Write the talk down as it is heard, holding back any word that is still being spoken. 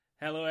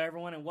Hello,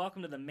 everyone, and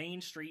welcome to the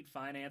Main Street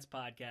Finance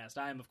Podcast.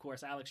 I am, of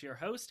course, Alex, your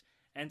host,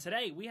 and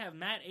today we have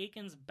Matt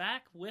Akins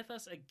back with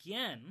us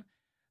again.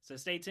 So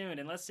stay tuned,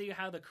 and let's see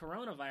how the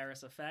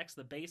coronavirus affects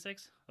the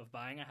basics of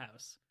buying a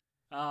house.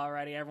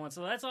 Alrighty, everyone,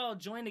 so let's all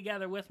join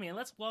together with me, and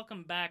let's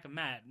welcome back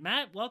Matt.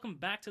 Matt, welcome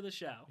back to the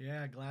show.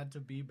 Yeah, glad to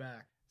be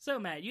back. So,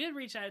 Matt, you had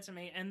reached out to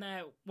me, and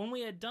that when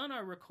we had done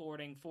our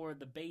recording for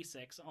the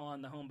basics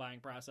on the home buying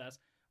process,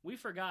 we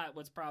forgot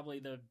what's probably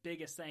the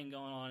biggest thing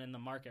going on in the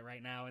market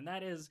right now, and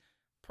that is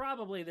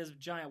probably this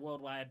giant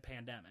worldwide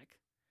pandemic.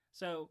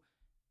 So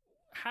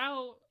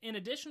how, in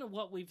addition to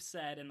what we've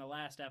said in the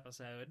last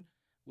episode,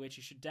 which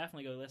you should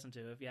definitely go listen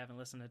to if you haven't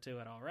listened to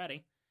it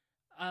already,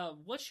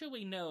 what should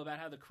we know about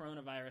how the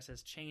coronavirus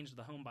has changed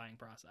the home buying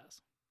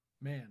process?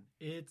 Man,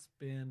 it's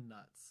been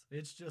nuts.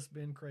 It's just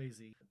been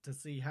crazy to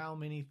see how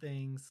many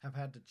things have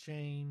had to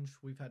change.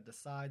 We've had to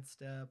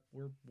sidestep.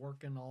 We're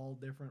working all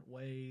different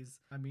ways.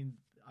 I mean,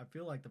 I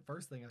feel like the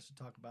first thing I should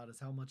talk about is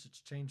how much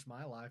it's changed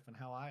my life and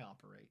how I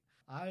operate.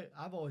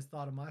 I've always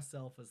thought of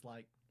myself as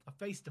like a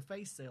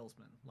face-to-face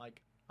salesman.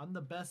 Like, I'm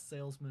the best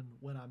salesman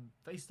when I'm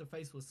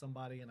face-to-face with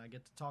somebody and I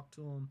get to talk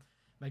to them,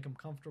 make them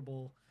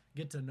comfortable,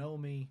 get to know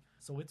me.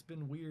 So it's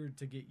been weird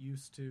to get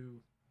used to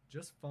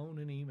just phone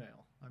and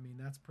email. I mean,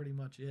 that's pretty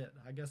much it.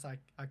 I guess I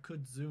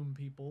could Zoom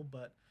people,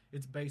 but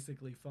it's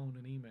basically phone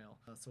and email.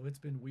 So it's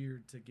been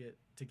weird to get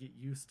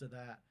used to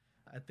that.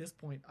 At this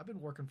point, I've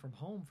been working from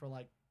home for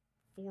like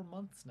 4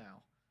 months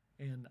now,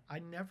 and I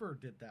never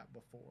did that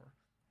before.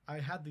 I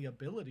had the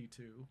ability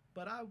to,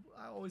 but I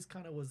always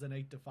kind of was an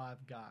 8 to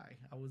 5 guy.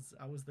 I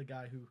was the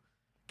guy who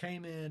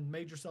came in,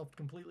 made yourself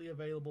completely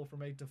available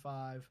from 8 to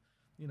 5.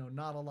 You know,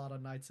 not a lot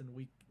of nights and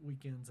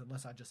weekends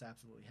unless I just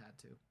absolutely had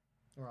to,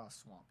 or I was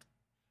swamped.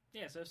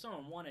 Yeah, so if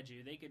someone wanted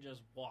you, they could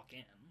just walk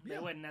in. Yeah.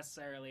 They wouldn't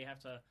necessarily have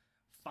to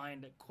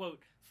find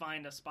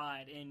a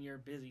spot in your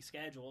busy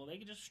schedule. They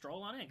could just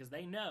stroll on in because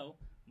they know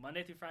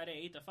Monday through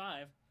Friday, 8 to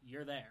 5,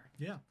 you're there.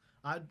 Yeah.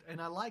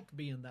 I liked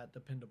being that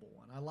dependable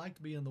one. I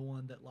liked being the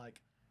one that,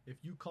 like,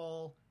 if you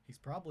call, he's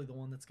probably the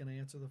one that's going to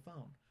answer the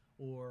phone.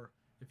 Or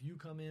if you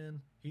come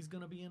in, he's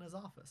going to be in his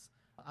office.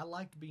 I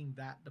liked being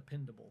that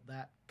dependable,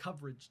 that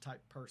coverage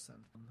type person.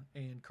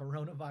 And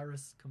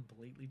coronavirus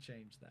completely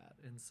changed that.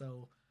 And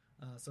so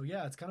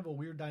yeah, it's kind of a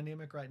weird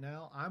dynamic right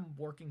now. I'm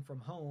working from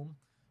home,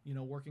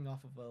 working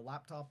off of a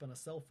laptop and a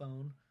cell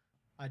phone.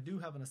 I do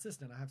have an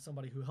assistant. I have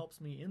somebody who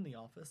helps me in the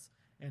office,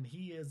 and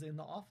he is in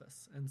the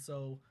office. And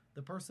so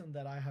the person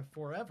that I have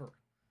forever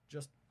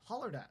just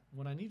hollered at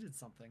when I needed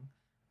something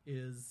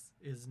is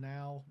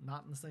now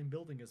not in the same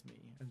building as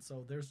me. And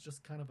so there's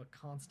just kind of a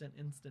constant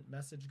instant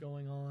message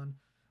going on.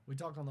 We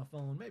talk on the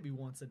phone maybe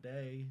once a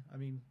day. I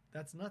mean,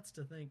 that's nuts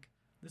to think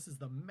this is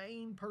the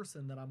main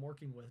person that I'm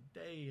working with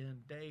day in,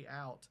 day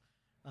out.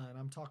 And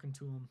I'm talking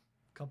to him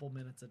a couple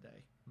minutes a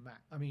day.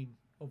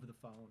 Over the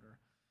phone, or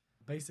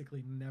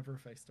basically never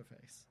face to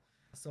face.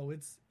 So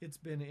it's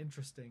been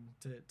interesting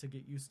to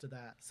get used to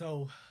that.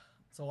 So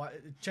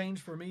it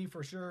changed for me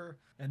for sure,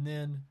 and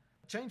then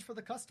changed for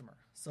the customer.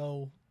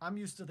 So I'm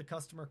used to the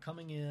customer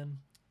coming in,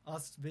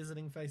 us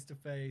visiting face to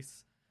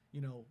face,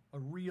 a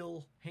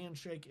real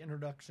handshake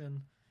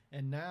introduction,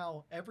 and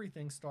now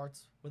everything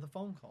starts with a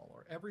phone call,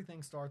 or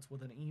everything starts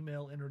with an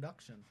email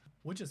introduction,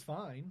 which is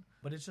fine,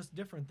 but it's just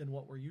different than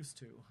what we're used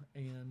to.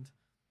 And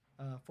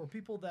for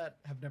people that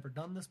have never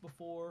done this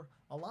before,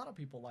 a lot of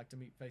people like to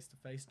meet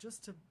face-to-face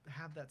just to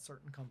have that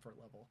certain comfort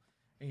level.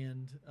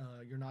 And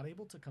you're not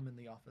able to come in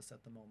the office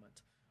at the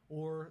moment.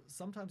 Or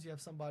sometimes you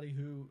have somebody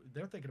who,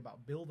 they're thinking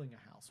about building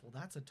a house. Well,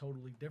 that's a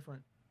totally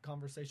different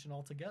conversation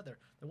altogether.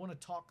 They want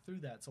to talk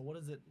through that. So what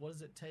does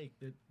it take?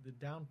 The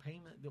down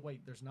payment,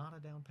 there's not a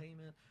down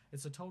payment.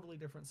 It's a totally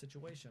different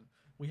situation.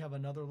 We have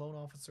another loan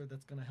officer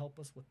that's going to help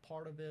us with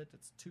part of it.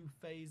 It's 2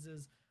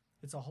 phases.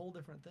 It's a whole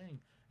different thing.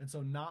 And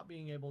so not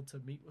being able to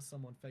meet with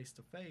someone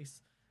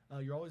face-to-face,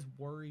 you're always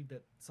worried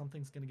that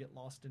something's going to get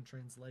lost in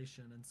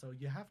translation. And so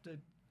you have to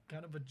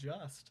kind of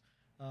adjust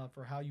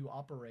for how you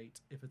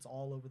operate if it's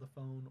all over the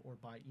phone or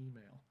by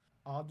email.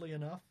 Oddly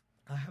enough,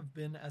 I have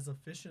been as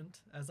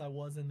efficient as I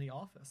was in the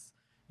office.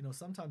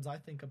 Sometimes I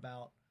think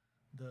about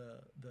the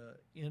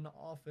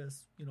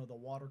in-office, the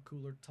water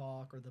cooler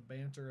talk or the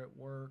banter at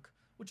work,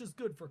 which is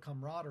good for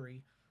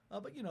camaraderie.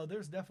 But,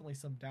 there's definitely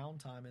some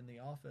downtime in the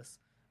office.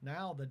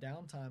 Now the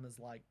downtime is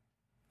like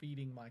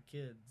feeding my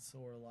kids,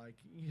 or like,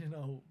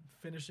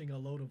 finishing a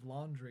load of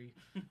laundry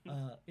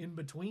in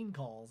between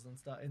calls and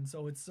stuff. And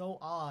so it's so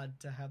odd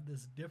to have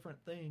this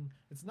different thing.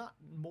 It's not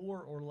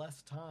more or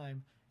less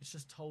time. It's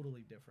just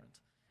totally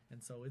different.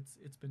 And so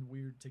it's been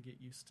weird to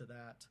get used to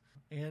that.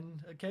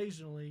 And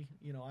occasionally,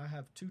 I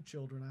have 2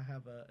 children. I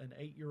have an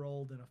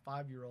 8-year-old and a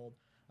 5-year-old.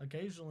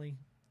 Occasionally,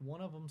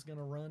 one of them's going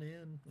to run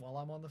in while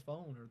I'm on the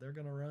phone, or they're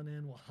going to run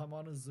in while I'm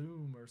on a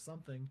Zoom or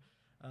something.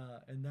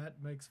 And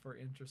that makes for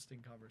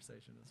interesting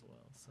conversation as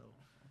well. So,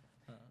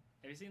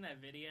 have you seen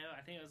that video?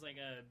 I think it was like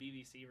a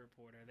BBC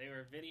reporter. They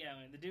were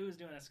videoing. The dude was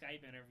doing a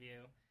Skype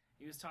interview.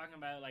 He was talking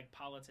about like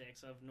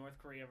politics of North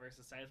Korea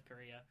versus South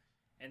Korea,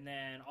 And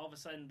then all of a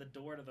sudden, the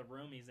door to the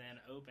room he's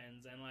in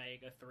opens, and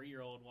like a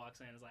 3-year-old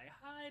walks in and is like,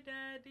 "Hi,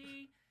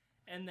 Daddy."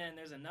 And then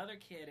there's another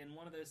kid in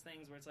one of those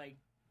things where it's like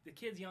the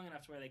kid's young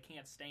enough to where they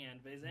can't stand,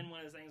 but he's in one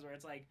of those things where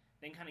it's like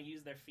they can kind of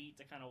use their feet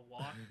to kind of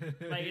walk.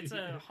 Like it's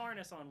a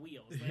harness on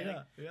wheels. Like,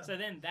 yeah. So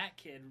then that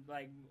kid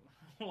like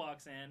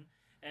walks in,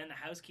 and the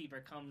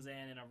housekeeper comes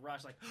in a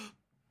rush, like,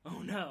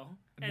 "Oh no!"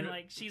 And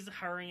like she's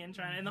hurrying,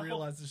 trying, and the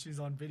realizes she's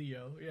on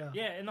video.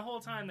 Yeah, and the whole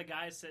time the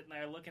guy's sitting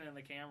there looking in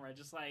the camera,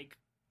 just like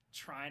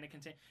trying to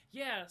continue.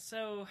 Yeah,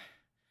 so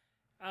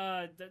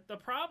the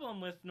problem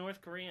with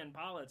North Korean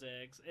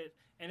politics,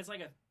 and it's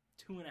like a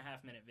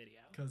 2.5-minute video.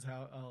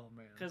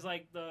 Because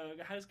like the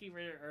housekeeper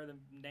or the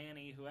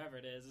nanny, whoever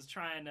it is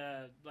trying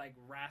to like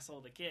wrestle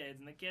the kids,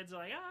 and the kids are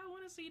like, "I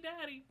want to see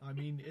Daddy." I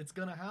mean, it's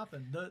gonna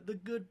happen. The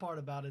good part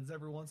about it is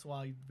every once in a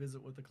while you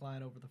visit with the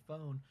client over the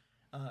phone,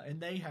 and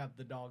they have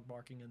the dog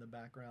barking in the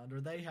background, or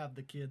they have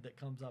the kid that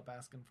comes up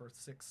asking for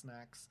 6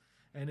 snacks.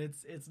 And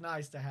it's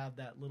nice to have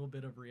that little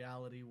bit of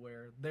reality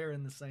where they're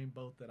in the same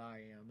boat that I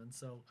am. And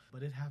so,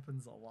 but it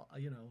happens a lot.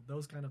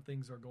 Those kind of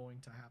things are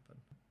going to happen.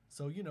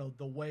 So,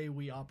 the way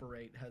we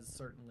operate has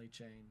certainly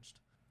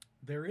changed.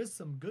 There is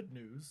some good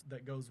news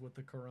that goes with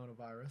the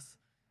coronavirus,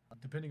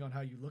 depending on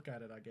how you look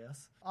at it, I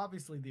guess.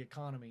 Obviously, the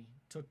economy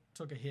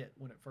took a hit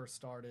when it first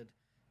started.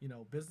 A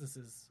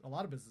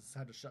lot of businesses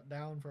had to shut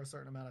down for a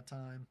certain amount of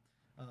time.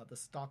 The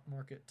stock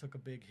market took a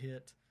big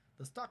hit.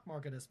 The stock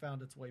market has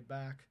found its way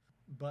back.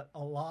 But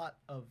a lot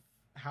of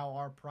how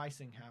our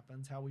pricing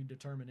happens, how we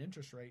determine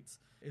interest rates,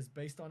 is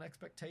based on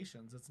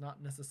expectations. It's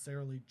not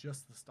necessarily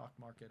just the stock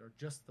market or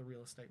just the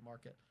real estate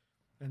market.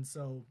 And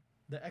so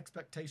the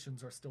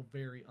expectations are still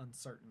very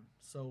uncertain.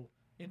 So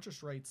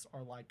interest rates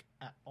are like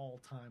at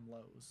all-time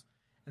lows.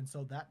 And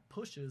so that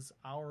pushes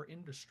our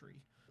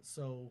industry.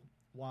 So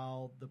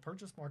while the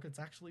purchase market's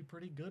actually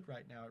pretty good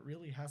right now, it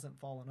really hasn't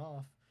fallen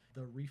off.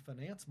 The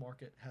refinance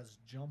market has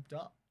jumped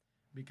up.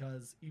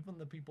 Because even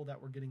the people that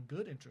were getting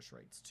good interest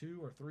rates 2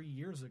 or 3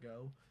 years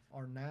ago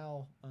are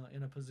now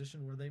in a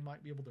position where they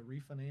might be able to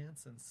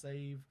refinance and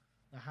save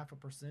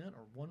 0.5%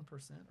 or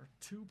 1% or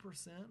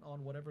 2%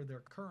 on whatever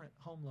their current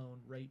home loan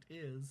rate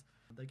is.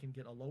 They can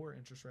get a lower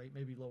interest rate,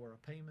 maybe lower a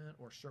payment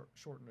or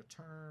shorten a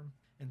term.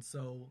 And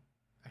so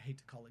I hate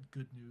to call it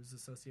good news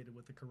associated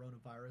with the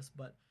coronavirus,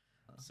 but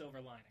silver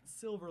lining.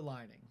 Silver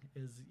lining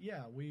is,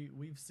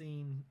 we've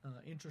seen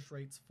interest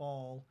rates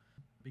fall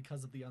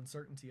because of the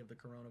uncertainty of the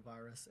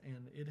coronavirus,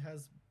 and it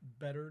has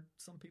bettered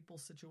some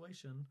people's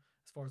situation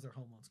as far as their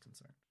home loan's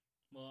concerned.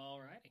 Well,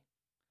 alrighty.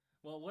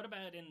 Well, what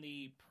about in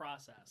the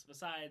process?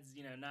 Besides,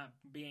 not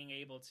being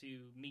able to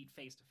meet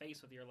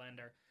face-to-face with your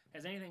lender,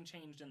 has anything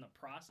changed in the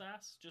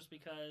process just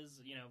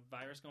because,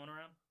 virus going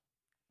around?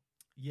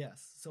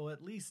 Yes. So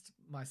at least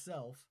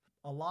myself,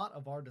 a lot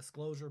of our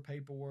disclosure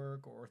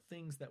paperwork or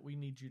things that we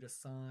need you to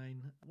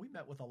sign, we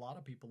met with a lot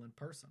of people in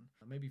person.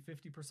 Maybe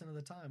 50% of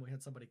the time we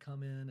had somebody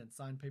come in and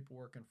sign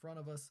paperwork in front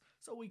of us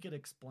so we could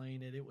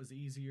explain it. It was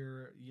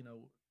easier,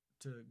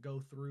 to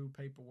go through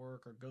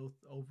paperwork or go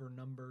over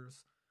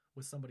numbers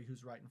with somebody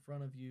who's right in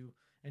front of you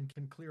and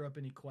can clear up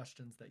any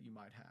questions that you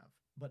might have.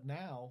 But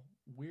now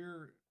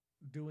we're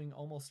doing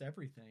almost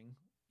everything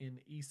in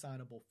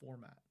e-signable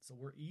format. So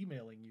we're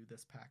emailing you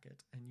this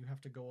packet and you have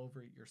to go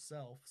over it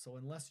yourself. So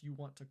unless you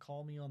want to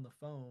call me on the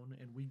phone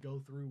and we go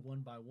through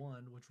one by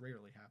one, which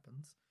rarely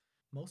happens,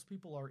 most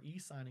people are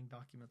e-signing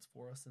documents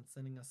for us and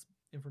sending us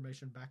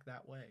information back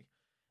that way.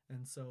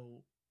 And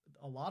so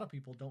a lot of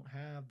people don't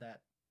have that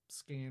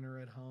scanner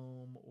at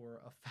home or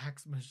a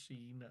fax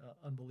machine.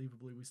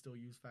 Unbelievably, we still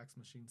use fax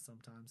machines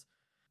sometimes.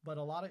 But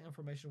a lot of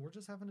information we're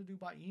just having to do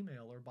by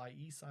email or by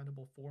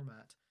e-signable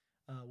format.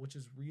 Which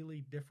is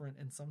really different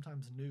and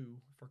sometimes new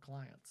for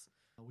clients.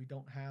 We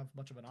don't have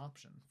much of an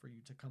option for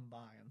you to come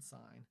by and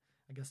sign.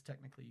 I guess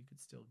technically you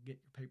could still get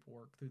your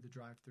paperwork through the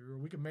drive-thru, or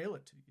we can mail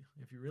it to you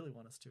if you really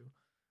want us to.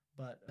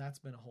 But that's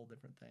been a whole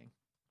different thing.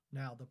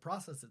 Now, the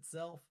process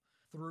itself,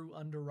 through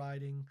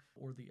underwriting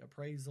or the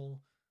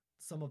appraisal,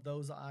 some of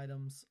those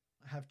items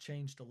have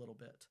changed a little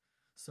bit.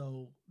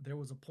 So there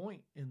was a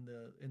point in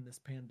this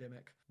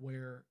pandemic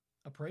where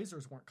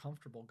appraisers weren't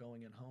comfortable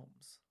going in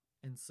homes.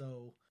 And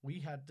so we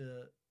had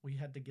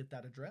to get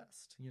that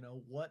addressed.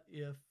 What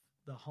if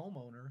the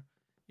homeowner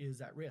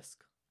is at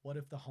risk? What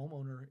if the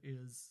homeowner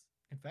is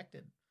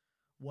infected?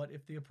 What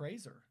if the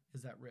appraiser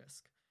is at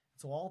risk?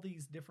 So all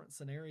these different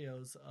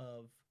scenarios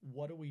of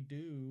what do we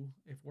do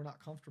if we're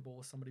not comfortable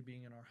with somebody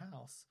being in our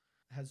house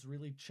has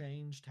really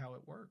changed how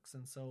it works.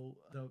 And so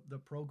the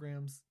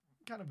program's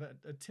kind of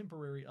a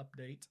temporary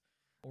update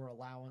or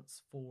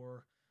allowance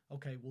for,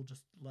 okay, we'll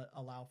just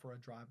allow for a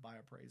drive-by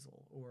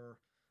appraisal. Or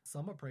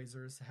some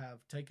appraisers have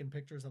taken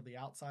pictures of the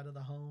outside of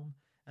the home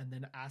and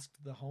then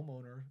asked the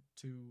homeowner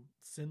to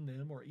send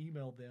them or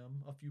email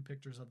them a few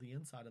pictures of the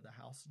inside of the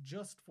house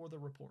just for the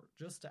report,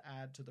 just to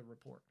add to the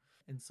report.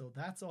 And so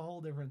that's a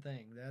whole different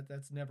thing.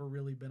 That's never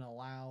really been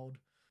allowed,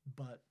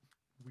 but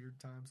weird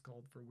times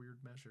called for weird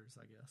measures,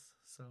 I guess.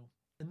 So,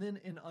 and then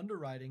in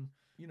underwriting,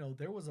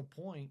 there was a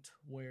point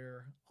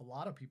where a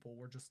lot of people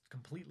were just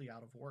completely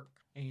out of work.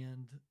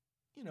 And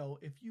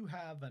if you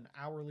have an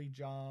hourly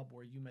job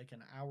where you make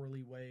an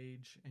hourly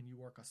wage and you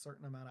work a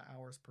certain amount of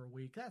hours per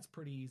week, that's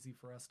pretty easy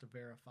for us to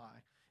verify.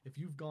 If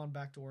you've gone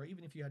back to work,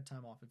 even if you had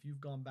time off, if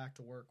you've gone back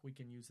to work, we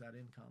can use that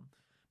income.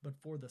 But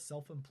for the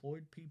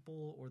self-employed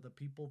people or the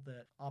people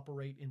that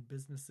operate in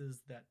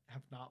businesses that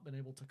have not been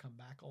able to come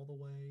back all the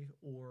way,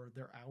 or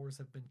their hours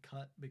have been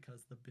cut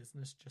because the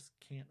business just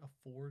can't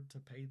afford to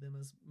pay them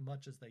as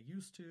much as they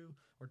used to,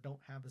 or don't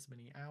have as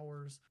many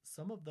hours,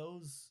 some of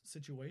those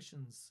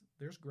situations,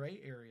 there's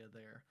gray area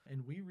there.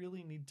 And we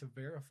really need to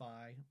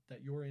verify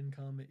that your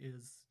income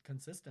is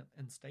consistent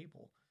and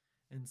stable.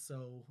 And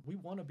so we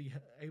want to be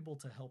able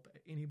to help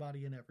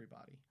anybody and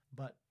everybody.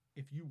 But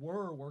if you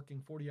were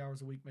working 40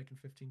 hours a week, making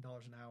 $15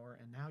 an hour,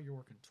 and now you're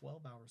working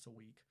 12 hours a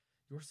week,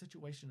 your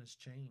situation has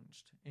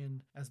changed.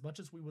 And as much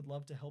as we would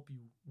love to help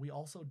you, we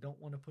also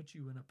don't want to put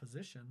you in a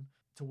position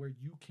to where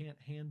you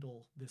can't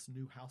handle this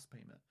new house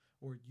payment,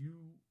 or you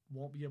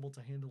won't be able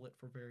to handle it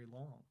for very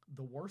long.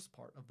 The worst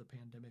part of the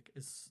pandemic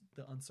is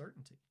the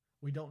uncertainty.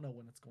 We don't know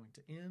when it's going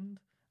to end.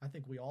 I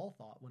think we all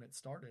thought when it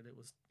started, it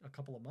was a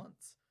couple of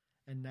months.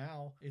 And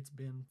now it's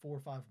been 4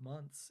 or 5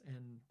 months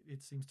and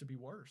it seems to be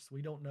worse.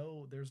 We don't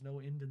know. There's no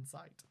end in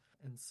sight.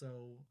 And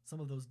so some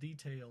of those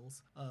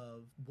details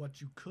of what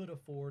you could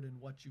afford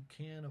and what you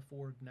can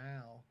afford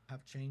now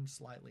have changed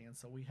slightly. And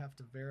so we have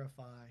to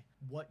verify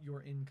what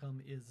your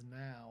income is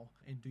now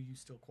and do you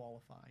still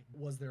qualify?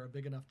 Was there a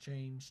big enough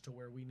change to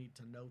where we need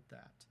to note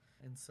that?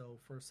 And so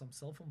for some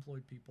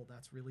self-employed people,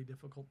 that's really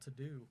difficult to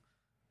do.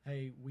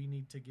 Hey, we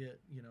need to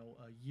get,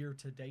 a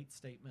year-to-date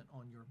statement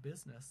on your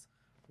business.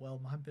 Well,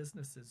 my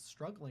business is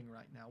struggling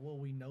right now. Well,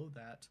 we know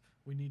that.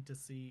 We need to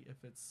see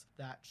if it's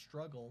that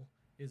struggle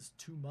is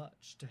too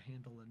much to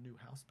handle a new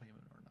house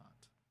payment or not.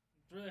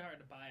 It's really hard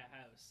to buy a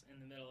house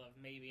in the middle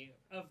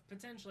of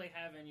potentially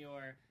having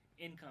your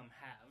income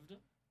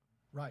halved.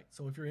 Right.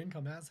 So if your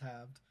income has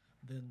halved,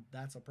 then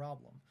that's a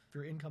problem. If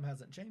your income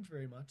hasn't changed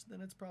very much, then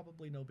it's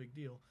probably no big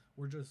deal.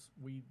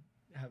 We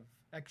have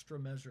extra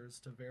measures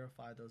to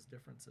verify those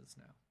differences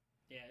now.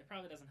 Yeah, it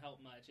probably doesn't help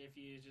much if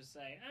you just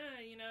say,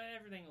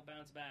 everything will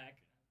bounce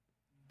back.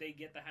 They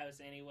get the house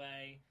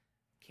anyway,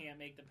 can't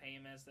make the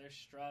payments, they're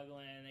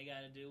struggling, they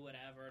got to do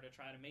whatever to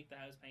try to make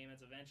the house payments.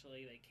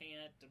 Eventually they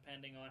can't,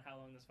 depending on how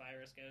long this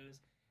virus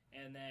goes,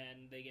 and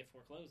then they get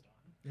foreclosed on.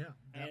 Yeah.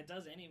 And it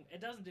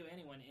doesn't do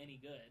anyone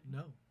any good.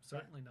 No,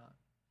 certainly not.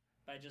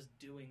 By just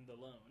doing the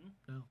loan.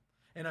 No.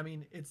 And I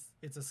mean, it's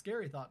a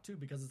scary thought too,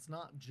 because it's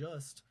not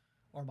just,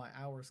 are my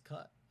hours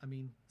cut? I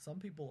mean,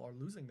 some people are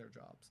losing their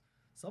jobs.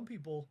 Some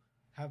people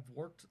have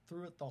worked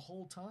through it the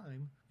whole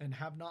time and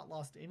have not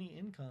lost any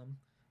income,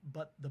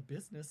 but the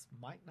business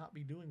might not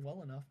be doing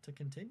well enough to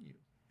continue.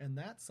 And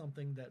that's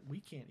something that we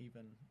can't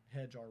even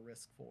hedge our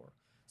risk for.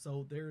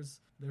 So there's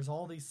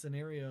all these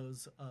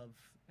scenarios of,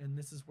 and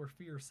this is where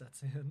fear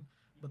sets in,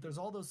 but there's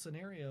all those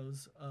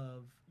scenarios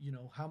of,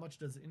 how much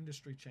does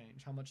industry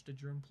change? How much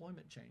did your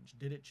employment change?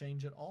 Did it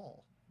change at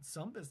all?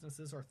 Some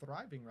businesses are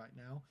thriving right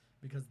now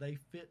because they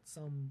fit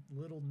some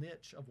little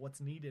niche of what's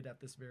needed at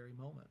this very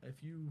moment.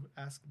 If you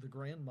ask the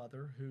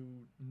grandmother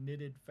who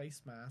knitted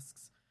face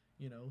masks,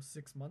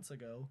 6 months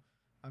ago,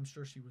 I'm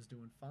sure she was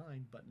doing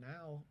fine, but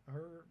now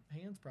her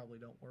hands probably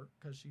don't work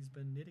because she's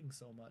been knitting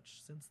so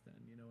much since then.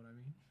 You know what I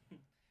mean?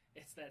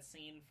 It's that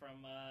scene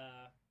from,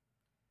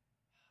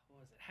 what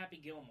was it,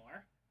 Happy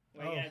Gilmore,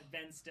 where you had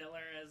Ben Stiller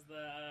as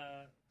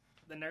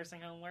the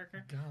nursing home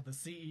worker. God, the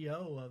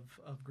CEO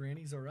of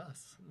Grannies Are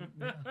Us.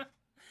 Yeah.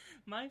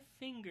 My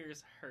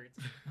fingers hurt.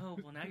 Oh,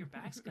 well, now your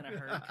back's going to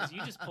hurt because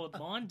you just pulled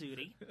lawn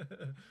duty.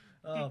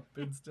 Oh,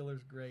 Ben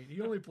Stiller's great.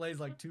 He only plays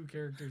like 2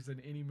 characters in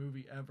any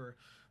movie ever,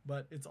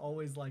 but it's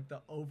always like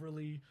the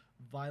overly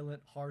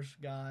violent, harsh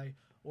guy,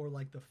 or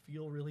like the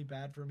feel really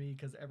bad for me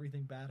because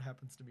everything bad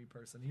happens to me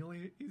person.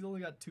 He's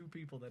only got 2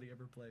 people that he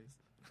ever plays.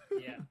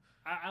 Yeah.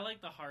 I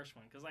like the harsh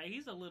one because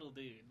he's a little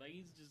dude.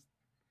 He's just...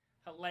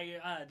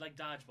 Like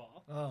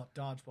Dodgeball. Oh,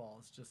 Dodgeball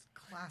is just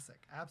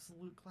classic.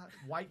 Absolute classic.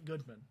 White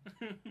Goodman.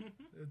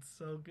 It's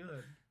so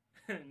good.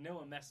 No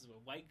one messes with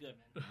White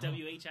Goodman.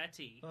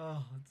 W-H-I-T.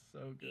 Oh, it's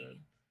so good.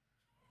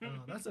 Oh,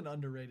 that's an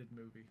underrated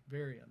movie.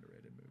 Very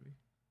underrated movie.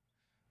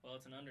 Well,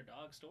 it's an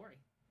underdog story.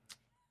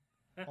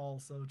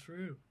 Also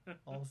true.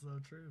 Also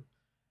true.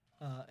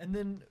 And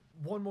then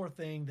one more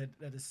thing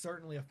that has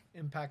certainly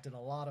impacted a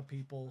lot of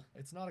people.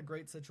 It's not a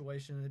great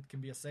situation. It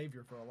can be a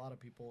savior for a lot of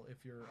people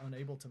if you're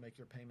unable to make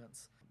your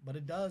payments. But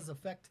it does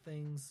affect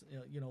things,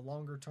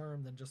 longer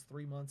term than just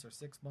 3 months or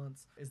 6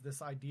 months, is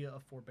this idea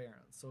of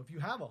forbearance. So if you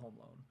have a home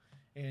loan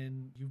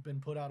and you've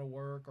been put out of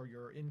work, or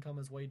your income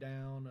is way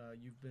down,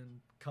 you've been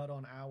cut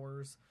on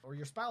hours, or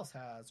your spouse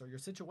has, or your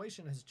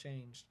situation has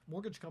changed,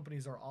 mortgage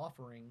companies are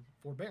offering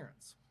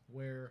forbearance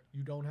where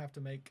you don't have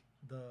to make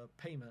the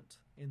payment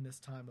in this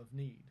time of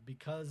need.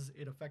 Because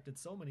it affected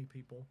so many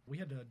people, we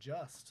had to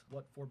adjust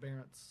what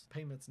forbearance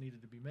payments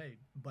needed to be made.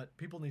 But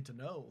people need to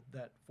know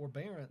that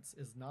forbearance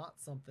is not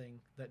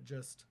something that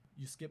just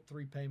you skip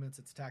 3 payments,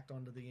 it's tacked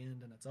onto the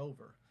end, and it's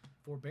over.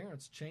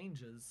 Forbearance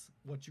changes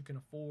what you can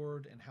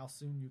afford and how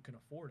soon you can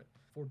afford it.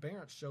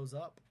 Forbearance shows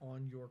up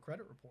on your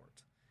credit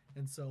report.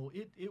 And so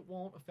it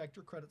won't affect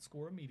your credit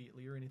score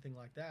immediately or anything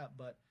like that.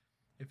 But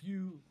if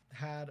you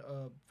had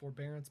a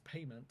forbearance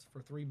payment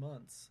for 3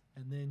 months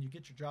and then you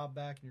get your job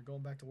back and you're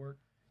going back to work,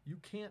 you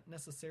can't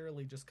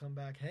necessarily just come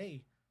back,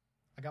 hey,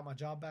 I got my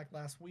job back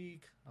last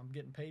week, I'm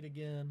getting paid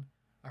again,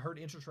 I heard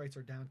interest rates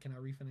are down, can I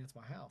refinance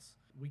my house?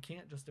 We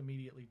can't just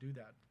immediately do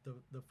that.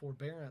 The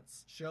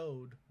forbearance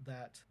showed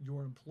that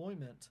your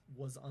employment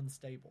was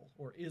unstable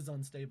or is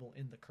unstable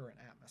in the current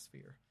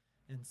atmosphere.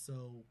 And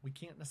so we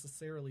can't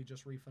necessarily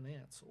just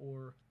refinance,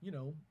 or,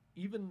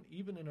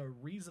 even in a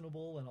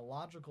reasonable and a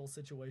logical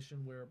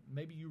situation where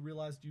maybe you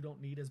realized you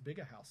don't need as big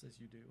a house as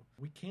you do.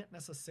 We can't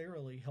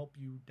necessarily help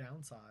you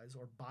downsize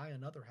or buy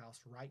another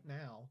house right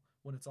now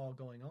when it's all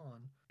going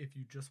on if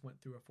you just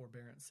went through a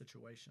forbearance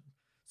situation.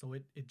 So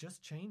it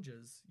just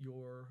changes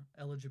your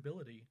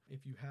eligibility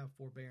if you have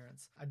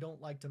forbearance. I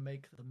don't like to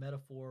make the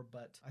metaphor,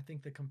 but I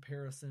think the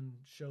comparison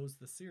shows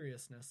the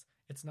seriousness.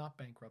 It's not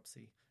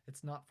bankruptcy.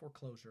 It's not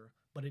foreclosure,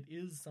 but it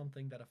is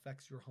something that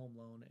affects your home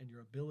loan and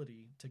your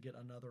ability to get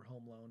another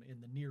home loan in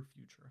the near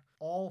future.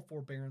 All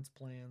forbearance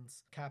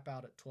plans cap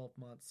out at 12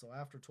 months. So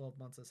after 12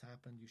 months has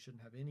happened, you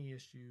shouldn't have any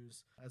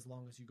issues as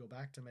long as you go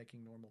back to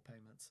making normal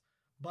payments.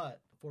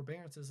 But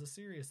forbearance is a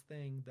serious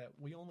thing that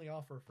we only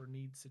offer for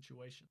need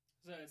situations.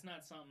 So it's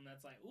not something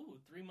that's like, ooh,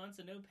 3 months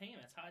of no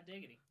payments, hot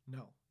diggity.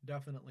 No,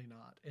 definitely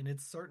not. And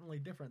it's certainly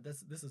different.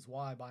 This is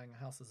why buying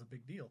a house is a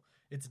big deal.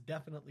 It's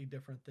definitely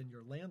different than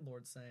your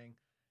landlord saying,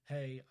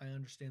 hey, I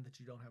understand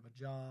that you don't have a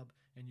job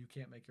and you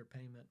can't make your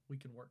payment. We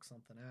can work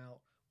something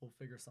out. We'll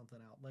figure something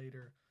out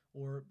later.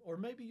 Or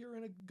maybe you're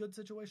in a good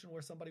situation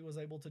where somebody was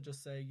able to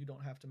just say you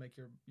don't have to make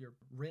your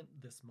rent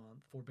this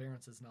month.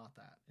 Forbearance is not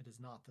that. It is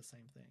not the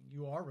same thing.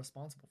 You are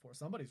responsible for it.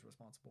 Somebody's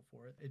responsible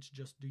for it. It's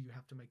just, do you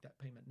have to make that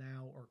payment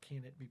now, or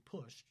can it be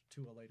pushed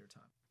to a later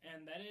time?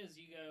 And that is,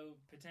 you go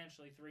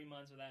potentially 3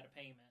 months without a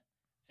payment,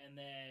 and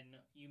then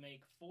you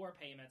make 4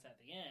 payments at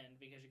the end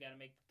because you got to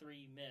make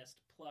 3 missed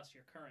plus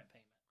your current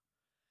payment.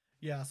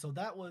 Yeah, so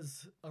that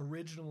was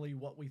originally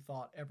what we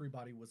thought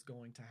everybody was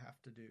going to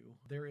have to do.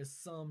 There is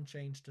some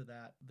change to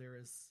that.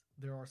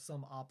 There are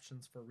some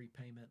options for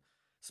repayment,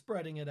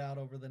 spreading it out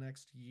over the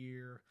next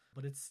year,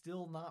 but it's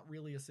still not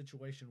really a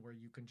situation where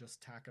you can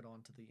just tack it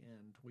on to the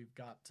end. We've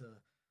got to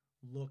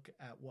look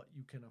at what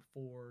you can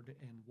afford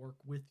and work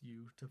with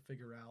you to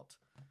figure out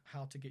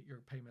how to get your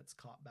payments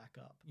caught back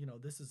up.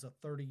 This is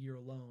a 30-year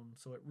loan,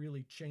 so it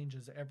really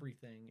changes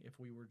everything if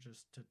we were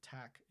just to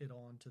tack it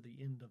on to the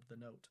end of the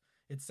note.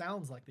 It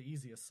sounds like the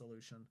easiest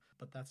solution,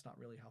 but that's not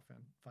really how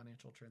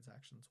financial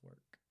transactions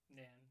work.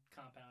 And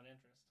compound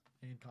interest.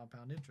 And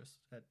compound interest.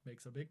 That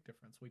makes a big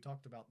difference. We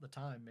talked about the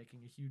time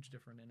making a huge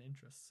difference in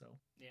interest. So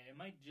yeah, it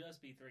might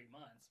just be 3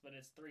 months, but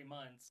it's 3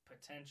 months,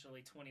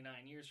 potentially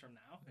 29 years from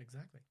now.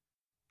 Exactly.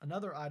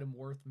 Another item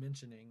worth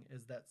mentioning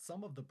is that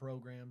some of the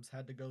programs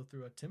had to go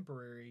through a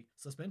temporary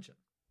suspension.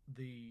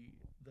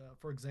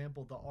 For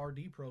example, the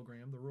RD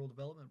program, the Rural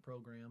Development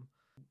Program,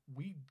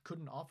 we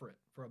couldn't offer it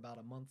for about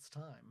a month's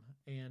time.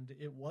 And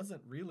it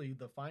wasn't really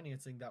the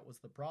financing that was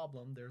the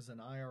problem. There's an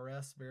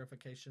IRS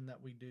verification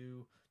that we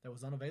do that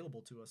was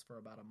unavailable to us for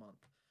about a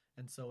month.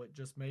 And so it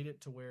just made it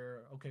to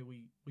where, okay,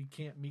 we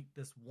can't meet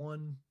this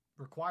one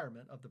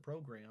requirement of the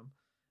program.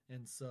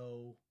 And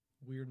so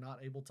we're not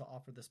able to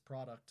offer this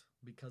product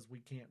because we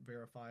can't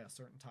verify a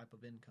certain type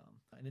of income.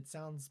 And it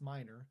sounds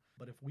minor,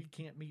 but if we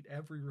can't meet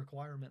every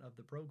requirement of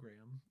the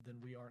program, then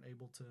we aren't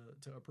able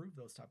to approve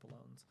those type of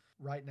loans.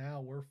 Right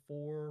now, we're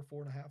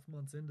 4.5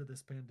 months into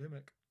this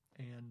pandemic.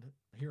 And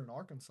here in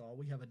Arkansas,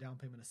 we have a down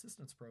payment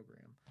assistance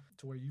program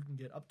to where you can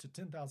get up to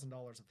 $10,000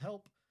 of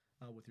help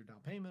with your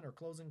down payment or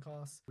closing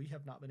costs. We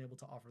have not been able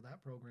to offer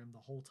that program the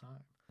whole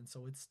time. And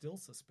so it's still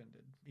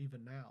suspended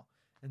even now.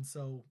 And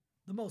so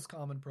the most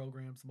common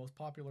programs, the most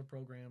popular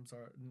programs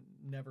are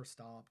never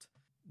stopped,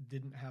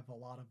 didn't have a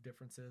lot of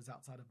differences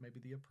outside of maybe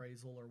the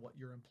appraisal or what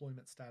your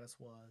employment status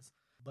was.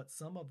 But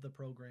some of the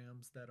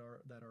programs that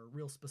are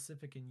real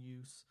specific in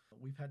use,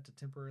 we've had to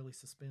temporarily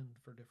suspend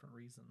for different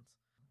reasons.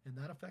 And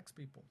that affects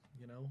people.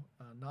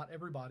 Not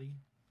everybody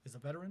is a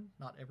veteran.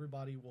 Not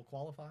everybody will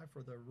qualify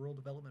for the Rural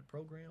Development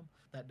Program.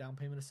 That down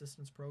payment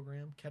assistance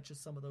program catches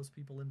some of those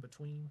people in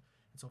between.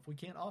 And so if we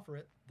can't offer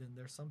it, then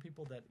there's some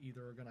people that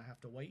either are going to have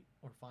to wait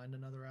or find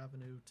another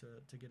avenue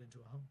to get into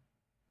a home.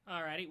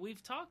 Alrighty,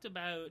 we've talked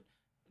about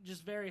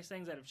just various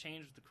things that have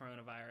changed with the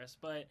coronavirus,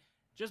 but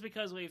just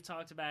because we've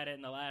talked about it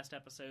in the last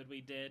episode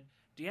we did,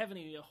 do you have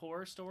any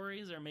horror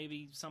stories or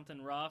maybe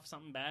something rough,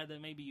 something bad that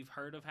maybe you've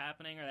heard of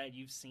happening or that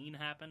you've seen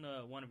happen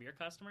to one of your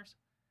customers?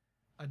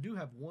 I do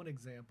have one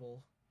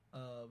example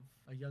of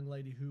a young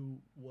lady who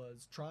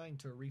was trying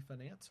to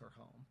refinance her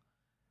home.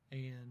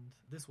 And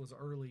this was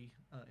early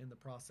in the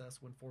process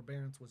when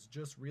forbearance was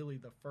just really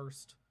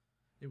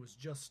it was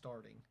just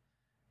starting.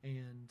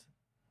 And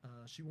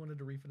she wanted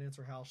to refinance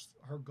her house.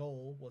 Her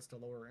goal was to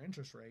lower her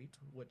interest rate,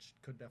 which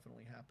could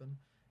definitely happen,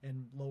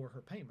 and lower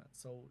her payment.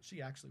 So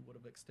she actually would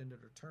have extended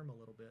her term a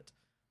little bit.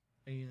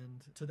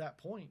 And to that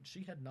point,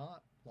 she had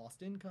not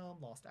lost income,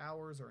 lost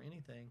hours or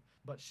anything,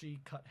 but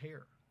she cut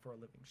hair for a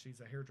living.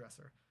 She's a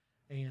hairdresser.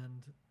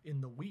 And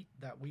in the week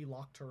that we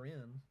locked her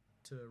in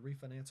to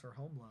refinance her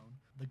home loan,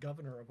 the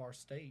governor of our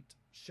state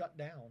shut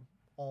down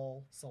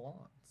all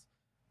salons.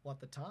 Well, at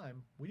the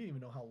time, we didn't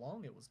even know how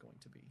long it was going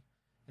to be.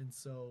 And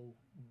so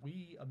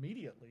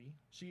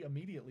she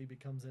immediately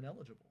becomes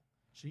ineligible.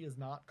 She is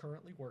not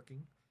currently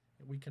working.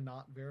 We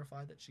cannot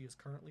verify that she is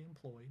currently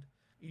employed,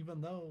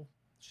 even though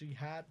she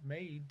had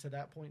made to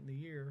that point in the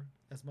year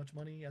as much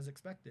money as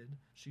expected.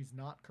 She's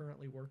not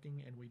currently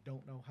working, and we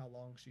don't know how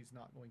long she's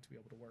not going to be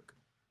able to work.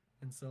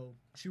 And so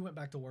she went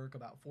back to work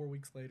about 4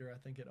 weeks later. I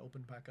think it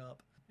opened back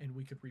up, and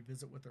we could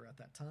revisit with her at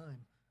that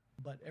time.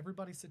 But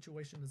everybody's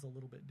situation is a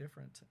little bit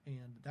different,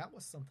 and that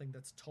was something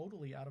that's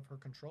totally out of her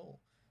control.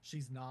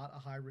 She's not a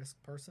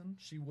high-risk person.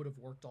 She would have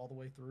worked all the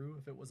way through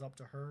if it was up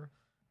to her,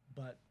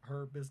 but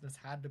her business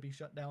had to be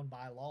shut down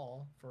by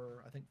law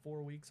for, I think,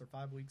 4 weeks or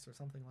 5 weeks or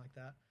something like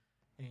that,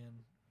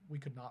 and we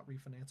could not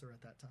refinance her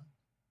at that time.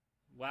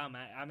 Wow,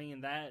 Matt. I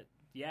mean, that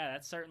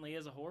certainly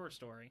is a horror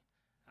story.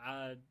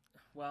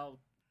 Well,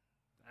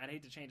 I'd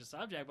hate to change the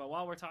subject, but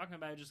while we're talking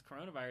about just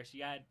coronavirus,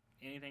 you got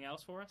anything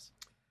else for us?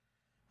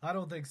 I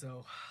don't think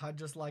so. I'd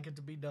just like it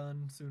to be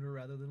done sooner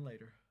rather than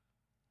later.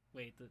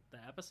 Wait, the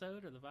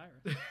episode or the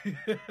virus?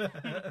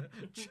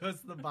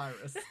 Just the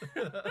virus.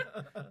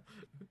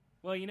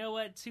 Well, you know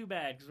what? Too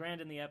bad, because we're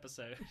ending the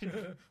episode.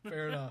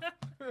 Fair enough.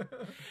 All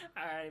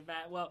right,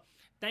 Matt. Well,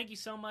 thank you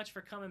so much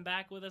for coming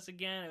back with us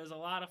again. It was a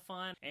lot of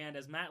fun. And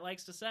as Matt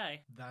likes to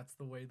say, that's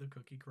the way the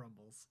cookie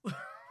crumbles.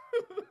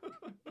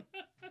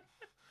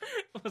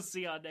 We'll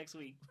see y'all next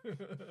week.